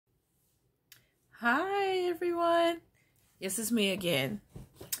Hi everyone. Yes, it's me again,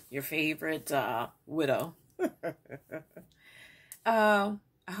 your favorite widow. I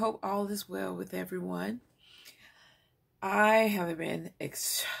hope all is well with everyone. I have been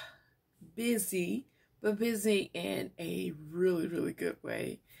busy, but busy in a really, really good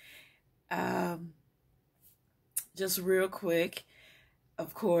way. Um, just real quick,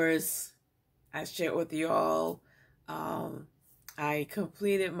 of course, I shared with you all. Um, I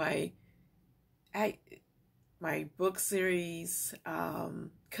completed I my book series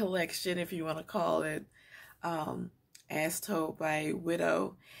collection, if you want to call it, um, As Told by a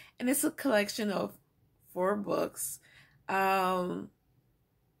Widow. And it's a collection of 4 books that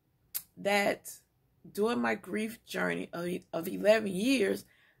during my grief journey of 11 years,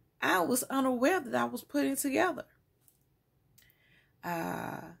 I was unaware that I was putting together.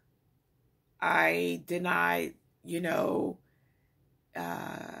 I denied,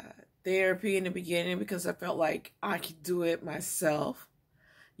 uh, therapy in the beginning because I felt like I could do it myself,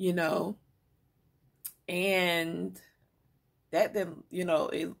 and that then,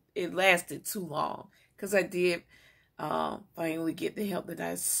 it lasted too long because I did finally get the help that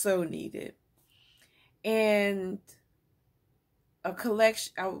I so needed. And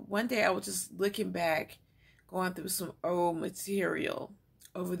one day I was just looking back, going through some old material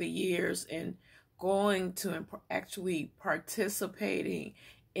over the years and going to and actually participating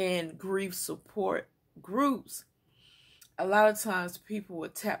in grief support groups. A lot of times people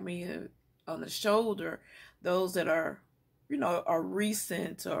would tap me on the shoulder, those that are, are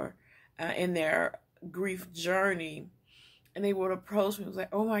recent or in their grief journey, and they would approach me and was like,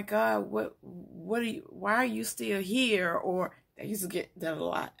 "Oh my God, why are you still here?" Or I used to get that a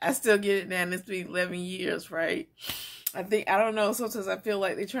lot. I still get it now, and it's been 11 years, right? I don't know, sometimes I feel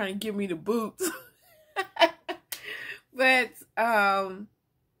like they're trying to give me the boots. But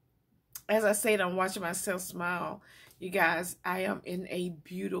as I said, I'm watching myself smile. You guys, I am in a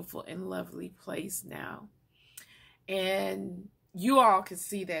beautiful and lovely place now. And you all can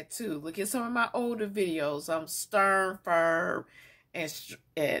see that too. Look at some of my older videos. I'm stern, firm, and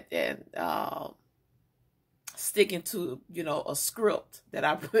sticking to, a script that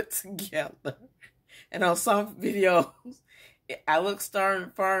I put together. And on some videos, I look stern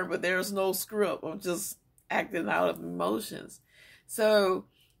and firm, but there's no script. I'm just acting out of emotions. So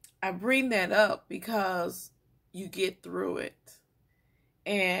I bring that up because you get through it.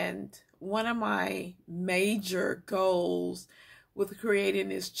 And one of my major goals with creating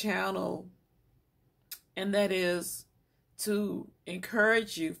this channel, and that is to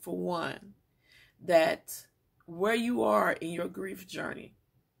encourage you, for one, that where you are in your grief journey,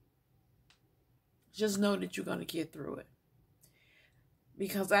 just know that you're going to get through it.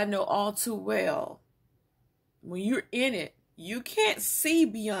 Because I know all too well, when you're in it, you can't see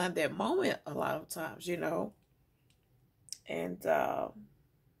beyond that moment a lot of times,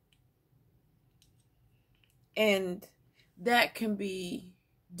 and that can be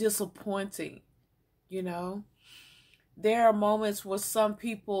disappointing, There are moments where some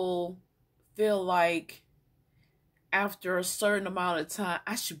people feel like after a certain amount of time,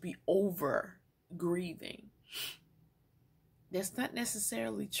 I should be over grieving. That's not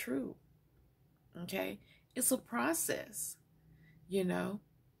necessarily true, okay? It's a process,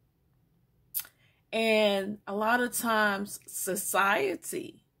 And a lot of times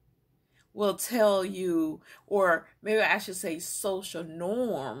society will tell you, or maybe I should say social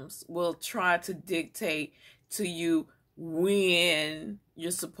norms will try to dictate to you when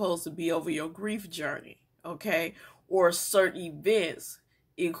you're supposed to be over your grief journey, okay? Or certain events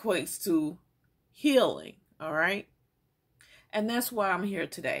equates to healing, all right? And that's why I'm here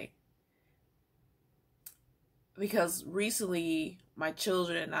today. Because recently my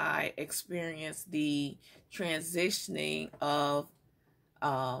children and I experienced the transitioning of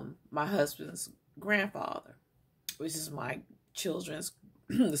my husband's grandfather, which is my children's,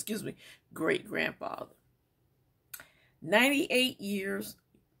 great grandfather. 98 years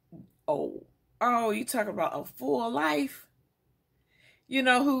old. Oh, you talk about a full life.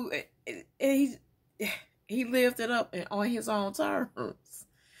 Who he lived it up on his own terms.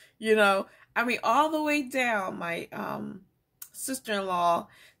 All the way down. My sister-in-law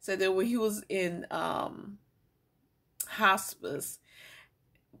said that when he was in hospice,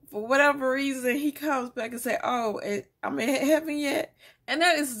 for whatever reason, he comes back and say, "Oh, I'm in heaven yet?" And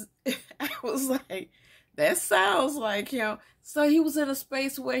that is, I was like, that sounds like him. So he was in a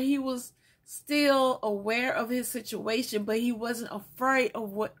space where he was still aware of his situation, but he wasn't afraid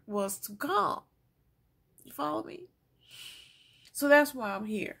of what was to come. You follow me? So that's why I'm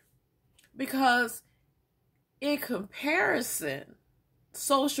here. Because in comparison,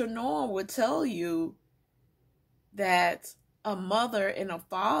 social norm would tell you that a mother and a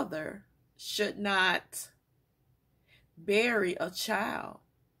father should not bury a child.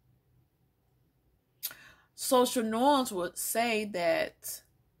 Social norms would say that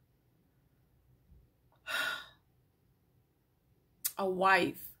a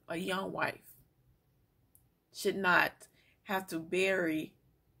young wife, should not have to bury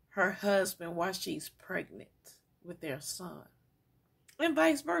her husband while she's pregnant with their son, and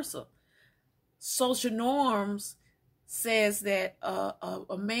vice versa. Social norms says that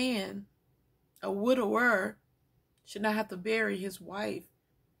a man, a widower, should not have to bury his wife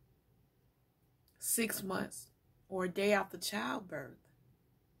 6 months or a day after childbirth.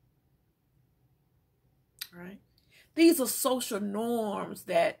 Right? These are social norms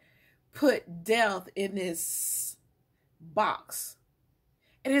that put death in this box.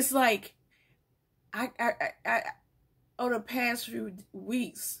 And it's like, I over the past few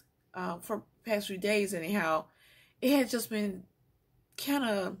weeks, for past few days anyhow, it had just been kind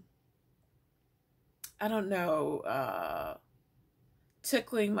of, I don't know,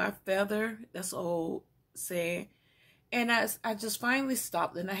 tickling my feather. That's old saying. And I just finally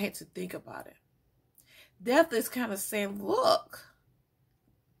stopped and I had to think about it. Death is kind of saying, look,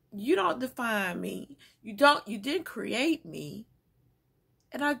 you don't define me. You didn't create me.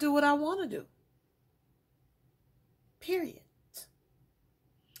 And I do what I want to do. Period.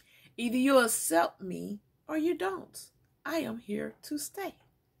 Either you accept me or you don't. I am here to stay.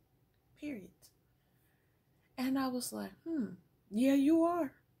 Period. And I was like, yeah, you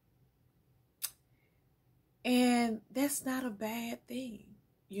are. And that's not a bad thing,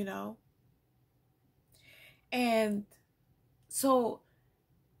 you know? And so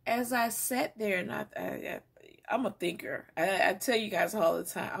as I sat there, and I'm a thinker. I tell you guys all the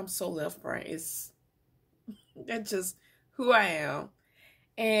time, I'm so left brain. That's just who I am.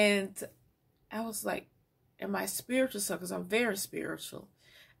 And I was like, in my spiritual self, because I'm very spiritual,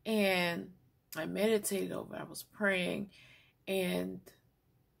 and I meditated over it. I was praying, and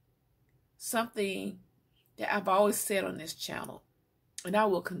something that I've always said on this channel, and I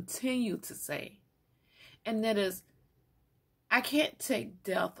will continue to say, and that is, I can't take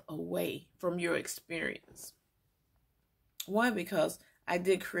death away from your experience. One, because I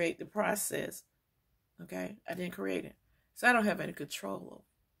did create the process. Okay? I didn't create it. So I don't have any control over it.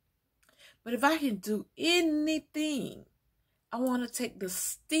 But if I can do anything, I want to take the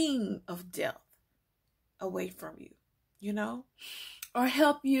sting of death away from you, you know? Or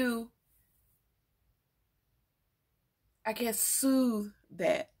help you, I guess, soothe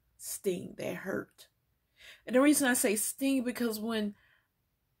that sting, that hurt. And the reason I say sting, because when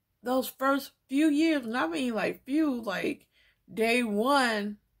those first few years, and I mean like few, like day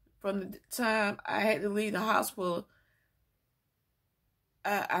one, from the time I had to leave the hospital,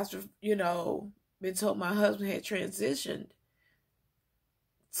 after, been told my husband had transitioned,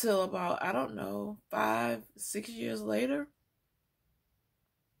 till about, I don't know, 5, 6 years later,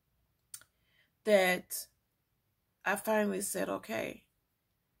 that I finally said, okay,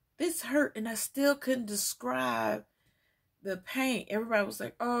 this hurt, and I still couldn't describe the pain. Everybody was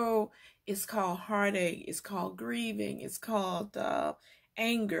like, oh, it's called heartache, it's called grieving, it's called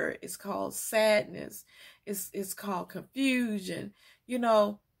anger, it's called sadness, it's called confusion.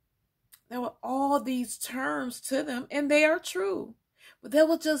 There were all these terms to them, and they are true. But there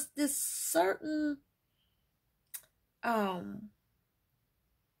was just this certain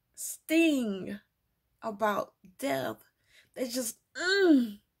sting about death that just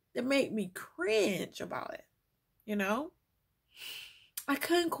that made me cringe about it. I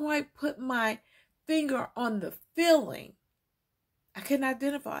couldn't quite put my finger on the feeling. I couldn't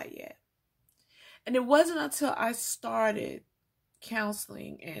identify it yet. And it wasn't until I started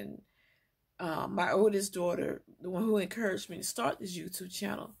counseling, and my oldest daughter, the one who encouraged me to start this YouTube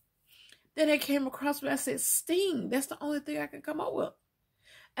channel, then it came across me. I said, sting. That's the only thing I can come up with.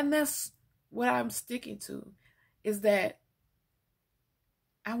 And that's what I'm sticking to, is that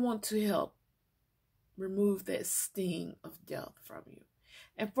I want to help remove that sting of death from you.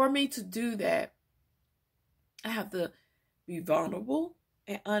 And for me to do that, I have to be vulnerable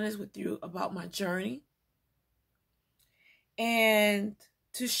and honest with you about my journey, and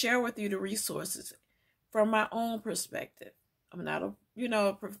to share with you the resources from my own perspective. I'm not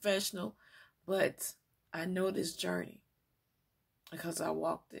a professional, but I know this journey because I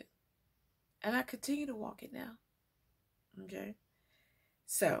walked it, and I continue to walk it now. Okay.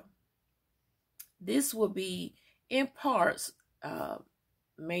 So this will be in parts,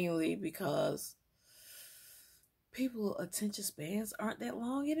 mainly because people's attention spans aren't that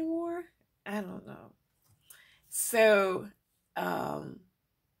long anymore. I don't know. So um,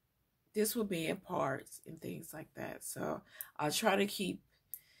 this will be in parts and things like that. So I'll try to keep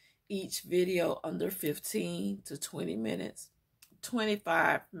each video under 15 to 20 minutes,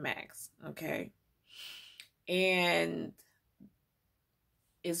 25 max, okay? And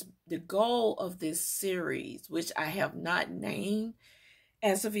is the goal of this series, which I have not named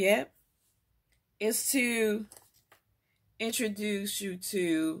as of yet, is to introduce you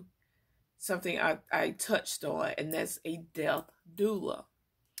to something I touched on, and that's a death doula.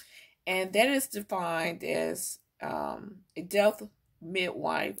 And that is defined as a death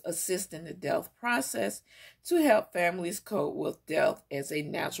midwife assisting the death process to help families cope with death as a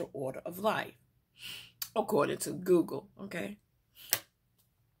natural order of life, according to Google, okay?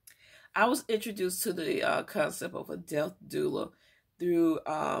 I was introduced to the concept of a death doula through,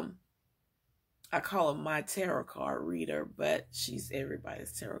 I call her my tarot card reader, but she's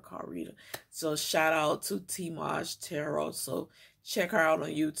everybody's tarot card reader. So shout out to Timaj Tarot. So check her out on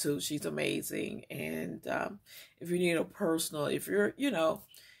YouTube. She's amazing. And if you need a personal, if you're,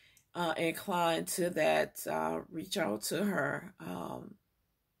 inclined to that, reach out to her.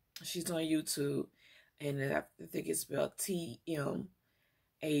 She's on YouTube, and I think it's spelled TMAJ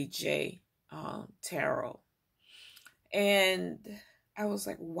Tarot. And I was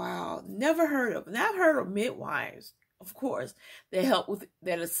like, wow, never heard of. And I've heard of midwives, of course,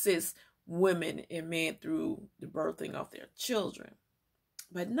 that assist women and men through the birthing of their children,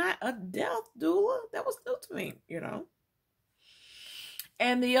 but not a death doula. That was new to me,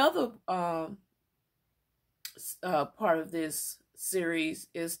 And the other part of this series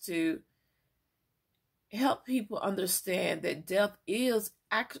is to help people understand that death is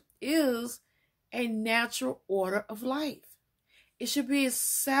a natural order of life. It should be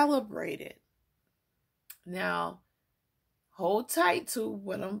celebrated. Now, hold tight to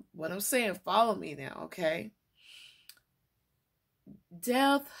what I'm saying. Follow me now, okay?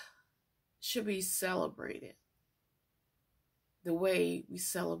 Death should be celebrated the way we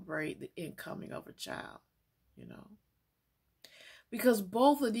celebrate the incoming of a child, because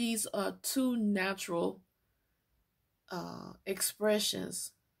both of these are two natural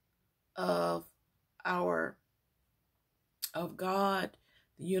expressions of God,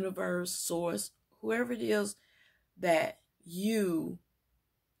 the universe, source, whoever it is that you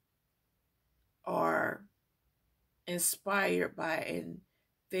are inspired by and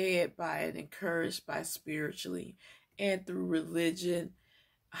fed by and encouraged by spiritually and through religion,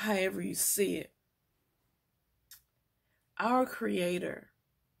 however you see it. Our Creator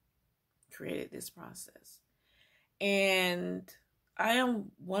created this process. And I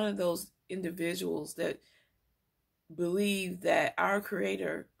am one of those individuals that believe that our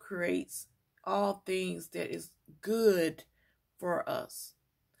Creator creates all things that is good for us.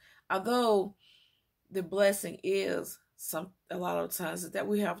 Although the blessing is a lot of times is that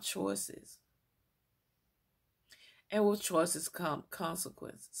we have choices. And with choices come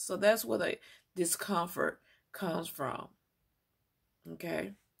consequences. So that's where the discomfort comes from.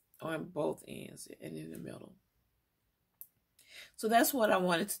 Okay? On both ends and in the middle. So that's what I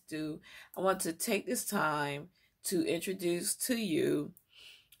wanted to do. I want to take this time to introduce to you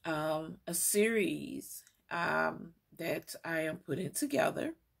a series that I am putting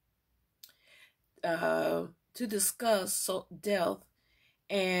together to discuss death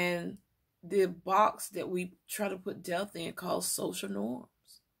and the box that we try to put death in called social norms.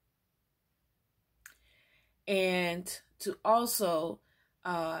 And to also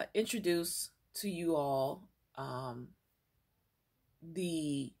introduce to you all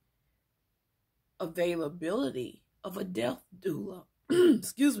the availability of a death doula.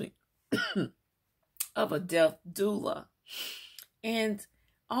 Excuse me. Of a death doula. And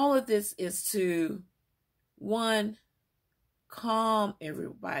all of this is to, one, calm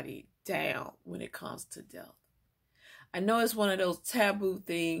everybody down when it comes to death. I know it's one of those taboo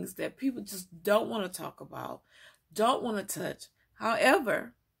things that people just don't want to talk about, don't want to touch.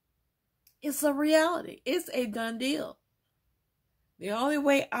 However, it's a reality. It's a done deal. The only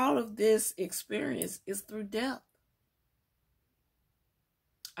way out of this experience is through death.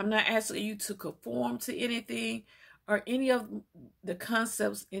 I'm not asking you to conform to anything or any of the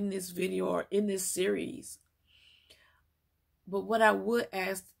concepts in this video or in this series. But what I would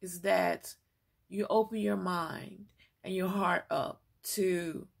ask is that you open your mind and your heart up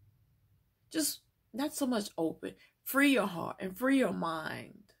to just not so much open, free your heart and free your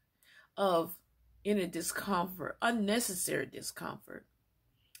mind of any discomfort, unnecessary discomfort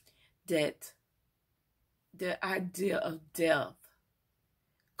that the idea of death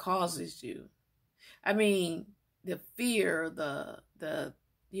causes you. I mean, the fear, the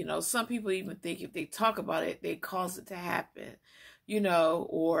You know, some people even think if they talk about it, they cause it to happen, you know,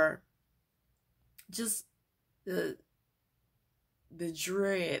 or just the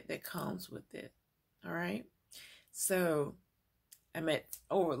dread that comes with it. All right. So I'm at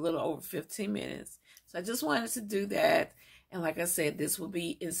a little over 15 minutes. So I just wanted to do that. And like I said, this will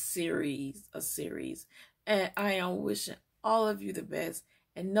be a series. And I am wishing all of you the best.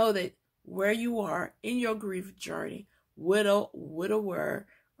 And know that where you are in your grief journey, widow, widower,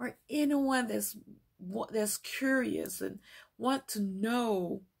 or anyone that's curious and want to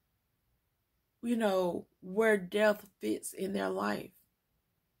know, you know, where death fits in their life.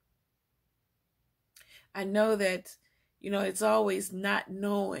 I know that, you know, it's always not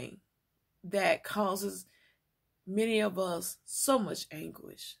knowing that causes many of us so much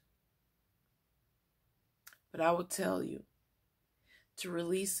anguish. But I will tell you to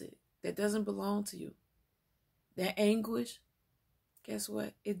release it. That doesn't belong to you. That anguish, guess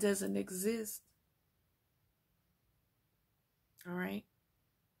what? It doesn't exist. All right?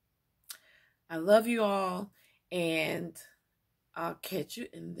 I love you all, and I'll catch you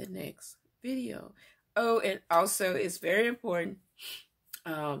in the next video. Oh, and also it's very important,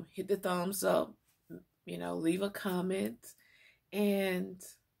 hit the thumbs up, you know, leave a comment, and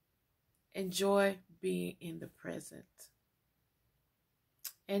enjoy being in the present.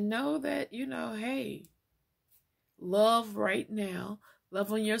 And know that, you know, hey, love right now,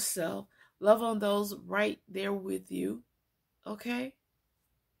 love on yourself, love on those right there with you, okay?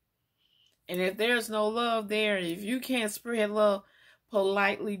 And if there's no love there, if you can't spread love,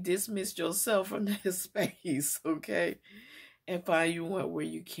 politely dismiss yourself from that space, okay? And find you one where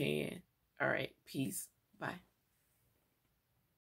you can. All right, peace. Bye.